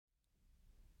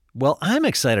Well, I'm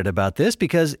excited about this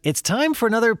because it's time for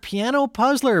another piano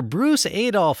puzzler. Bruce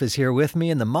Adolph is here with me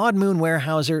in the Maud Moon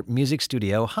Weyerhaeuser Music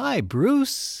Studio. Hi,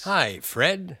 Bruce. Hi,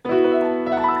 Fred.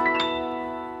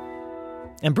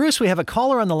 And Bruce, we have a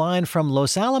caller on the line from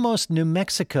Los Alamos, New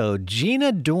Mexico.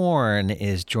 Gina Doorn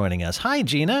is joining us. Hi,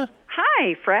 Gina.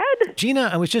 Hi, Fred.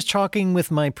 Gina, I was just talking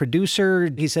with my producer.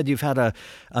 He said you've had a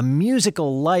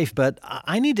musical life, but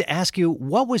I need to ask you,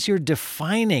 what was your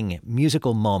defining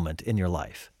musical moment in your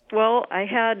life? Well, I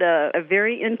had a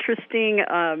very interesting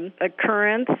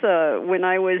occurrence when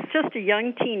I was just a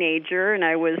young teenager, and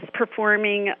I was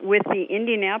performing with the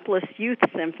Indianapolis Youth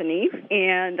Symphony,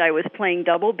 and I was playing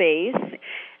double bass.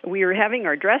 We were having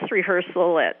our dress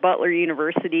rehearsal at Butler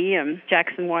University, and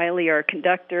Jackson Wiley, our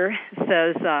conductor,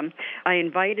 says, I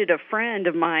invited a friend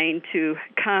of mine to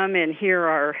come and hear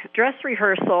our dress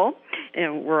rehearsal,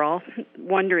 and we're all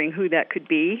wondering who that could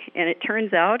be. And it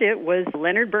turns out it was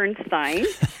Leonard Bernstein,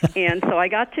 and so I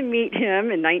got to meet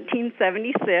him in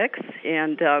 1976,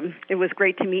 and it was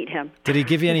great to meet him. Did he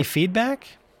give you any feedback?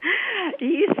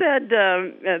 He said,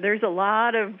 there's a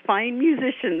lot of fine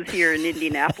musicians here in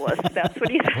Indianapolis. That's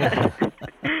what he said.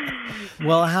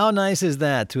 Well, how nice is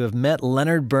that to have met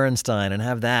Leonard Bernstein and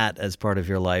have that as part of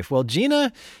your life? Well,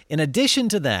 Gina, in addition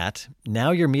to that,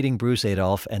 now you're meeting Bruce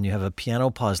Adolph and you have a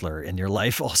piano puzzler in your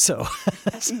life also.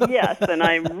 Yes, and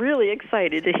I'm really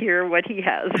excited to hear what he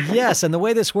has. Yes, and the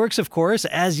way this works, of course,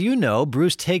 as you know,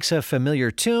 Bruce takes a familiar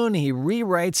tune, he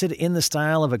rewrites it in the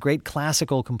style of a great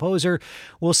classical composer.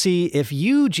 We'll see if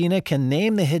you, Gina, can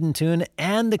name the hidden tune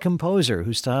and the composer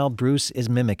whose style Bruce is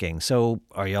mimicking. So,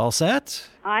 are you all set?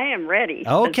 I am ready.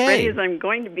 Okay. As ready as I'm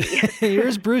going to be.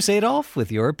 Here's Bruce Adolph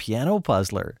with your piano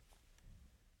puzzler.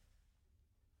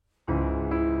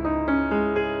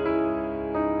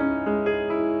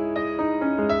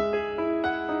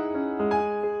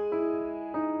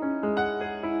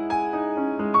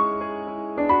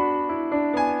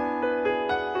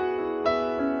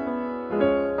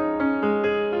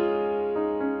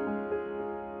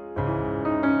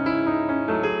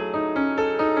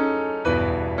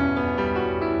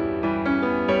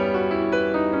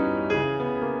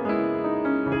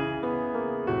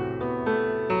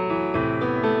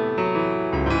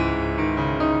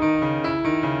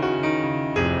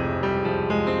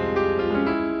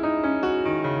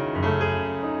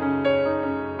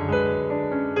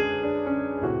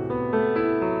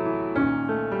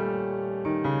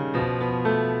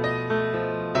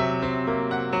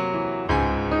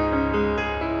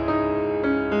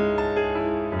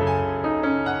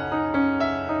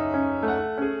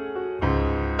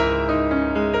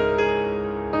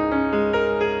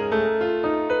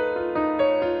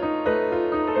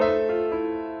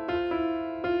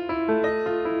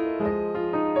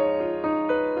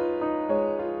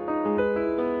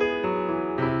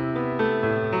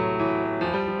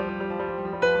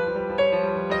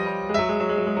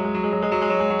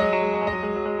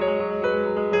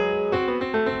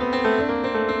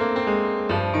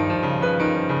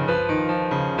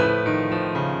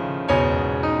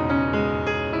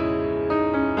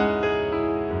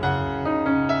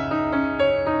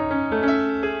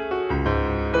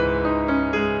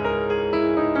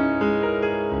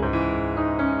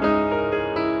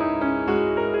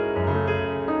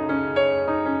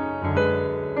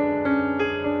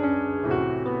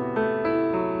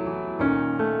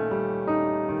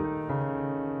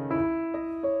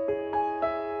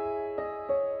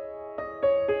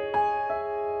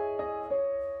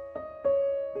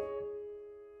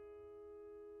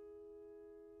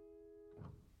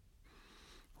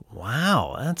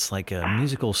 Wow, that's like a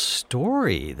musical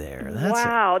story there.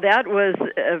 Wow, that was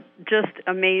just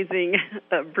amazing,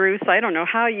 Bruce. I don't know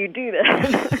how you do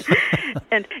that.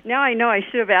 And now I know I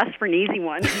should have asked for an easy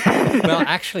one. Well,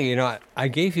 actually, I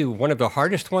gave you one of the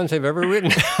hardest ones I've ever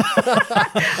written.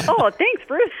 Oh, thanks,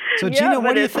 Bruce. So, Gina,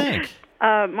 what do you think?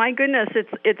 My goodness,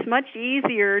 it's much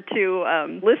easier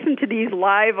to listen to these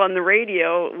live on the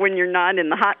radio when you're not in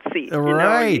the hot seat.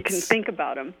 Right. You can think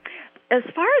about them. As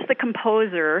far as the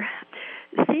composer,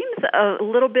 seems a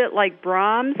little bit like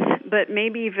Brahms, but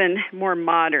maybe even more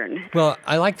modern. Well,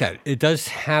 I like that. It does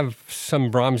have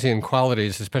some Brahmsian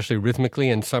qualities, especially rhythmically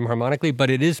and some harmonically, but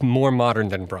it is more modern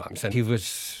than Brahms. And he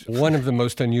was one of the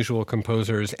most unusual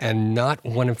composers and not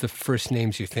one of the first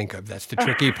names you think of. That's the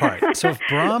tricky part. So if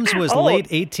Brahms was late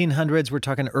 1800s, we're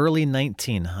talking early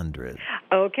 1900s.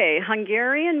 Okay,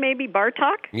 Hungarian, maybe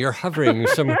Bartók? You're hovering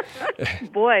some...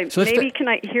 Boy, so maybe can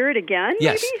I hear it again?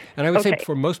 Yes, maybe? And I would say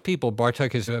for most people,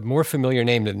 Bartók is a more familiar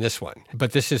name than this one.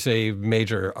 But this is a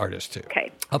major artist, too.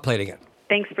 Okay. I'll play it again.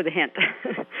 Thanks for the hint.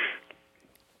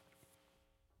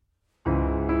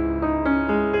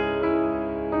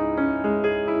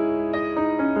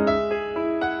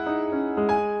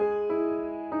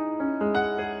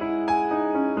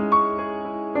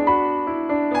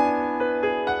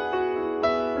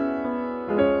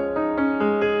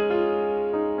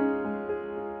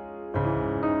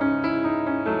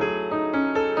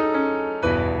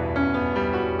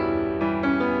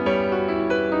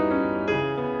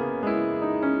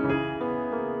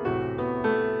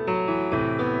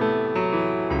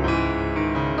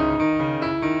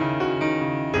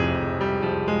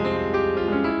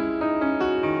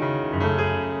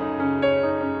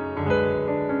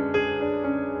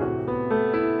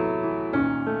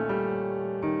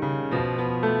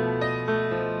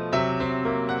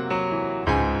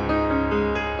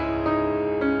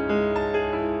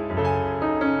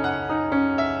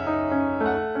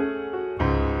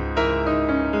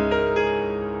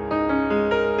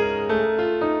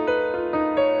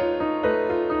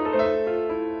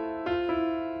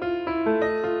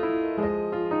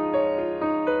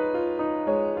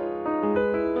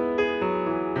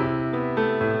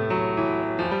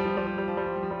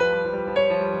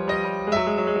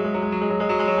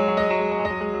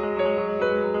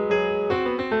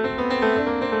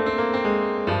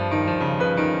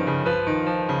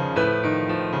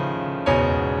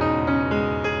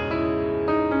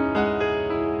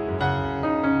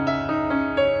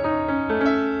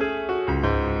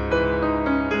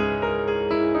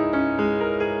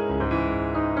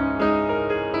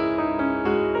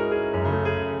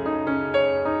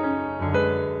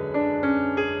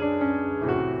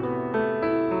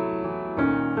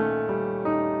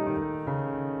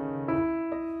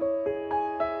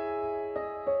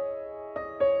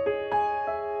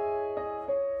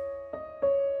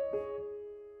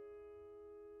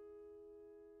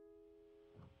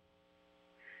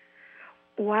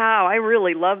 I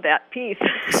really love that piece.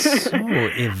 So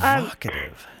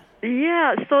evocative.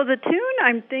 Yeah, so the tune,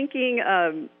 I'm thinking,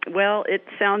 it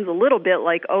sounds a little bit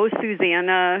like Oh,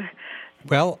 Susanna.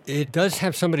 Well, it does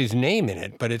have somebody's name in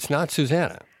it, but it's not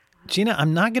Susanna. Gina,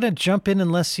 I'm not going to jump in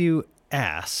unless you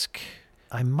ask.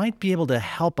 I might be able to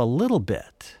help a little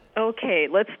bit. Okay,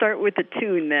 let's start with the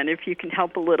tune then, if you can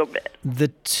help a little bit. The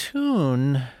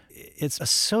tune, it's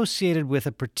associated with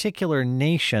a particular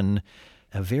nation,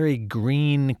 a very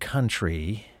green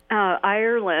country.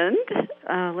 Ireland.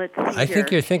 Let's see I think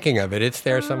you're thinking of it. It's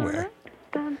there somewhere.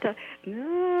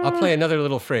 No. I'll play another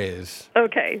little phrase.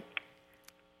 Okay.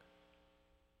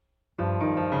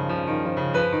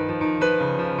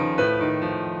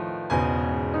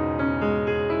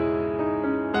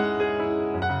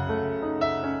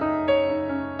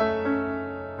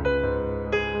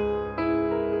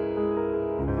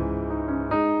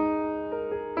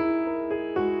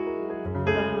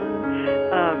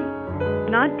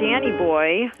 Not Danny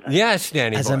Boy. Yes,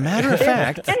 Danny Boy. As a matter of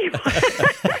fact. Danny Boy.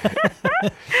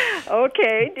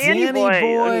 Okay, Danny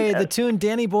Boy. The tune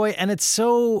Danny Boy. And it's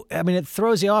so, it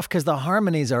throws you off because the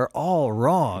harmonies are all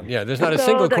wrong. Yeah, there's not a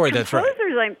single chord that's right. The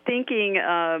composers, I'm thinking,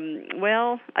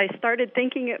 I started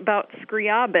thinking about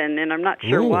Scriabin, and I'm not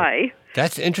sure why.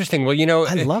 That's interesting. Well,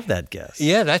 I love that guess.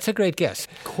 Yeah, that's a great guess.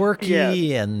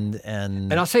 Quirky and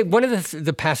I'll say one of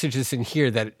the passages in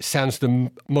here that sounds the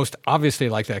most obviously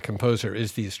like that composer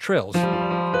is these trills.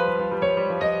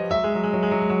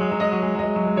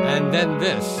 And then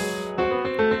this.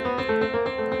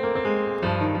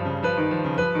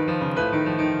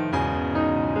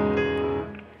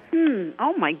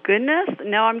 Oh, my goodness.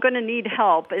 Now I'm going to need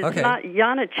help. It's not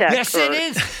Janacek. Yes, it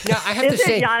is. Now, I have to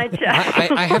say,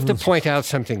 I have to point out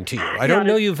something to you. I don't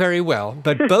know you very well,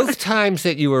 but both times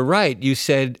that you were right, you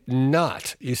said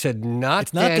not. You said not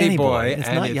it's not Danny Boy, it's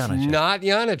and not it's Janacek. not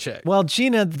Janacek. Well,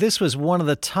 Gina, this was one of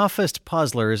the toughest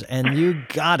puzzlers, and you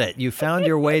got it. You found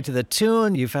your way to the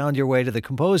tune. You found your way to the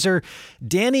composer.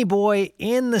 Danny Boy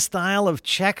in the style of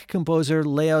Czech composer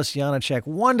Leos Janacek.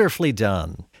 Wonderfully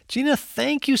done. Gina,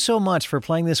 thank you so much for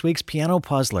playing this week's Piano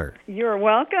Puzzler. You're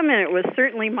welcome, and it was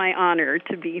certainly my honor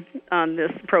to be on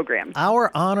this program.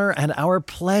 Our honor and our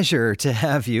pleasure to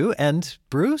have you. And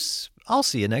Bruce, I'll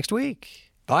see you next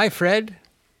week. Bye, Fred.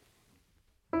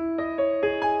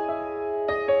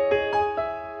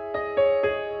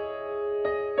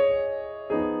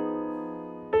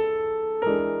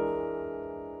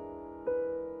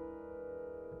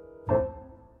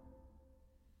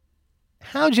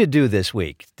 How'd you do this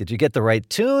week? Did you get the right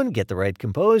tune, get the right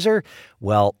composer?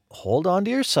 Well, hold on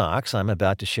to your socks. I'm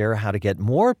about to share how to get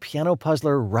more Piano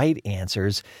Puzzler right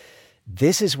answers.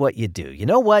 This is what you do. You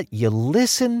know what? You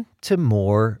listen to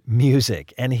more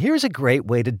music. And here's a great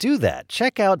way to do that.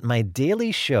 Check out my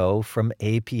daily show from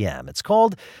APM. It's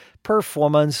called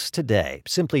Performance Today.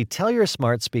 Simply tell your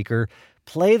smart speaker,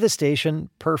 play the station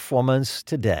Performance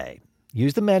Today.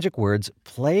 Use the magic words,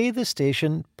 play the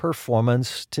station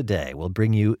Performance Today. We'll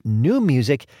bring you new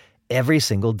music every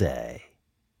single day.